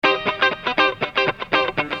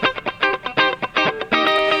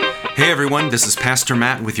Hey everyone, this is Pastor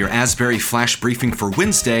Matt with your Asbury Flash Briefing for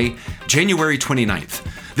Wednesday, January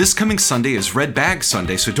 29th. This coming Sunday is Red Bag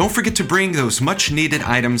Sunday, so don't forget to bring those much-needed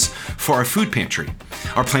items for our food pantry.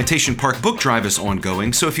 Our Plantation Park book drive is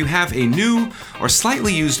ongoing, so if you have a new or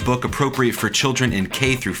slightly used book appropriate for children in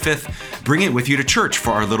K through 5th, bring it with you to church for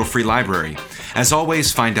our little free library. As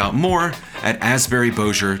always, find out more at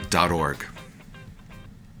asburybossier.org.